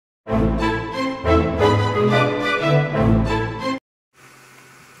Okay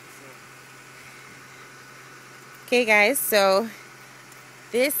guys, so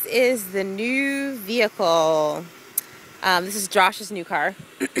this is the new vehicle. This is Josh's new car.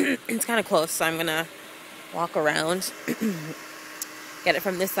 It's kind of close, so I'm gonna walk around, get it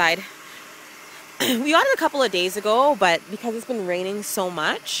from this side. We got it a couple of days ago, but because it's been raining so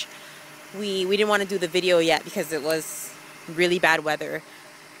much, we didn't want to do the video yet because it was really bad weather.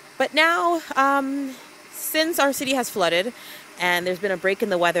 But now, since our city has flooded and there's been a break in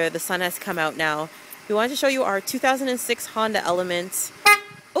the weather, the sun has come out now. We wanted to show you our 2006 Honda Element.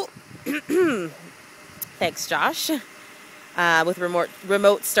 Oh, thanks, Josh. With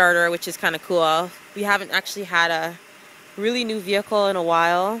remote starter, which is kind of cool. We haven't actually had a really new vehicle in a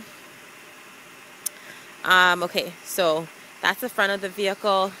while. Okay, so that's the front of the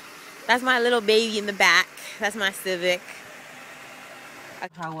vehicle. That's my little baby in the back. That's my Civic. I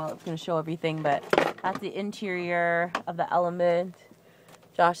don't know how well it's going to show everything, but that's the interior of the Element.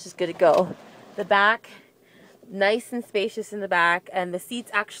 Josh is good to go. The back, nice and spacious in the back, and the seats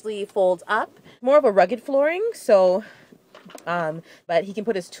actually fold up. More of a rugged flooring, so but he can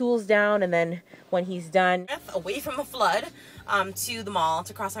put his tools down, and then when he's done, away from the flood, to the mall,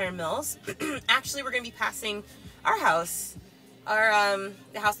 to Cross Iron Mills. Actually, we're going to be passing our house,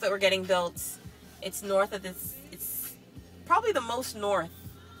 the house that we're getting built. It's north of this. It's probably the most north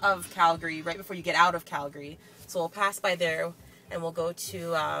of Calgary, right before you get out of Calgary. So we'll pass by there, and we'll go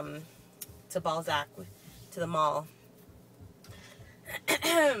to Balzac, to the mall.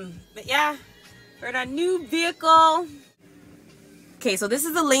 But yeah, we're in a new vehicle. Okay, so this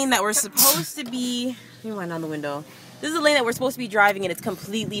is the lane that we're supposed to be. Let me wind down the window. This is the lane that we're supposed to be driving in. It's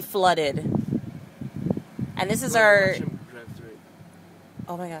completely flooded. And this is our.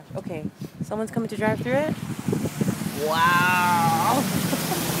 Oh my gosh. Okay, someone's coming to drive through it. Wow.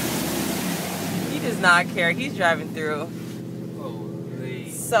 He does not care. He's driving through. Holy.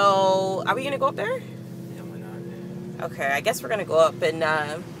 So, are we gonna go up there? Yeah, why not? Okay, I guess we're gonna go up,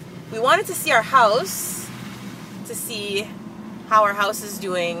 and we wanted to see our house, to see how our house is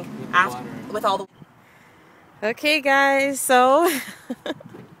doing with all the. Okay, guys. So,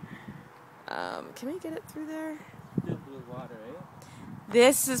 can we get it through there? Blue water, eh?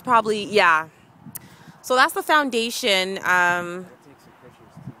 This is probably, yeah. So that's the foundation.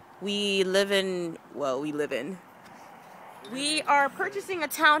 We are purchasing a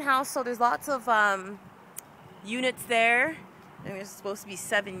townhouse, so there's lots of units there. And there's supposed to be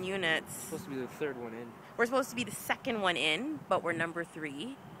 7 units. It's supposed to be the 3rd one in. We're supposed to be the 2nd one in, but we're number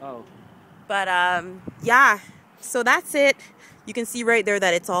 3. Oh. But yeah, so that's it. You can see right there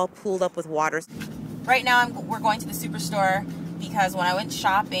that it's all pooled up with water. Right now we're going to the superstore because when I went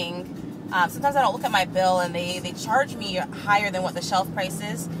shopping, sometimes I don't look at my bill and they charge me higher than what the shelf price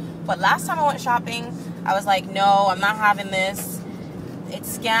is. But last time I went shopping, I was like, no, I'm not having this. It's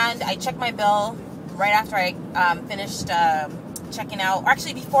scanned. I checked my bill right after I finished checking out, or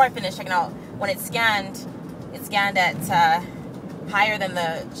actually before I finished checking out. When it's scanned at higher than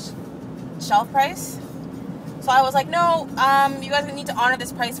the shelf price. So I was like, no, you guys need to honor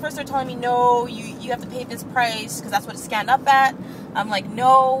this price. First they're telling me, no, you have to pay this price because that's what it's scanned up at. I'm like,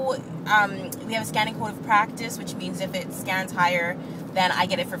 no, we have a scanning code of practice, which means if it scans higher, then I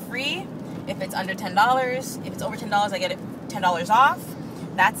get it for free. If it's under $10, if it's over $10, I get it $10 off.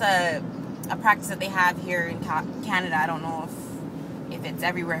 That's a practice that they have here in Canada. I don't know if it's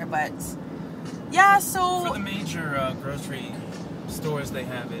everywhere, but yeah, so... For the major grocery stores, they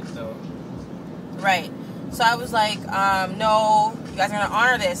have it, though. Right. So I was like, no, you guys are going to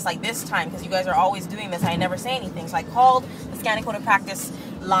honor this, like this time, because you guys are always doing this. I never say anything. So I called the scanning code of practice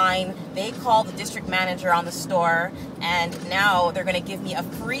line. They called the district manager on the store, and now they're going to give me a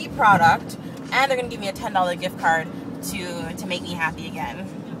free product, and they're going to give me a $10 gift card to make me happy again.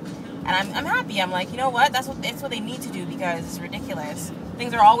 And I'm happy. I'm like, you know what? That's what they need to do because it's ridiculous.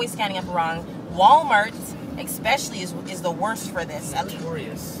 Things are always scanning up wrong. Walmart especially is the worst for this.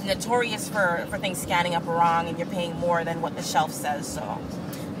 Notorious for things scanning up wrong and you're paying more than what the shelf says. So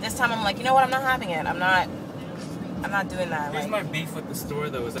this time I'm like, you know what? I'm not having it. I'm not doing that. Here's my beef with the store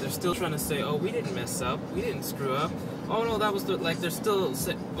though, is that they're still trying to say, oh, we didn't mess up, we didn't screw up. Oh no, that was they're still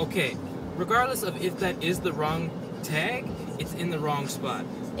okay. Regardless of if that is the wrong tag, it's in the wrong spot.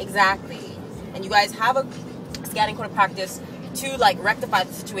 Exactly. And you guys have a scanning code of practice to like rectify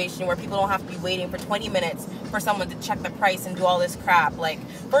the situation where people don't have to be waiting for 20 minutes for someone to check the price and do all this crap. Like,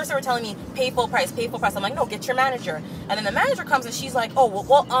 first they were telling me pay full price, pay full price. I'm like, no, get your manager. And then the manager comes and she's like, oh, well,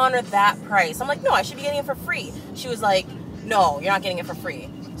 we'll honor that price. I'm like, no, I should be getting it for free. She was like, no, you're not getting it for free.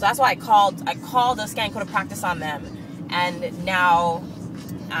 So that's why I called the scanning code of practice on them. And now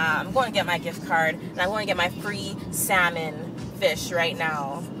I'm going to get my gift card, and I'm going to get my free salmon fish right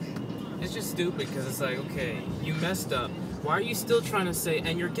now. It's just stupid because it's like, okay, you messed up. Why are you still trying to say,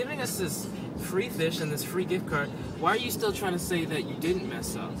 and you're giving us this free fish and this free gift card, why are you still trying to say that you didn't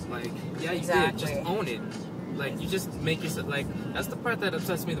mess up? Like, yeah, you did. Just own it. Like, you just make yourself, like, that's the part that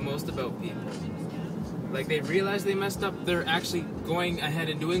upsets me the most about people. Like, they realize they messed up, they're actually going ahead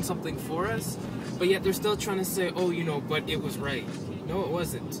and doing something for us, but yet they're still trying to say, oh, you know, but it was right. No, it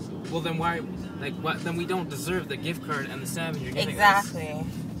wasn't. Well, then why, like, what? Then we don't deserve the gift card and the salmon you're giving us. Exactly.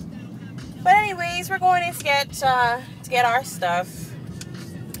 But anyways, we're going to get our stuff.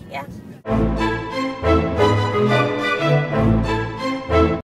 Yeah.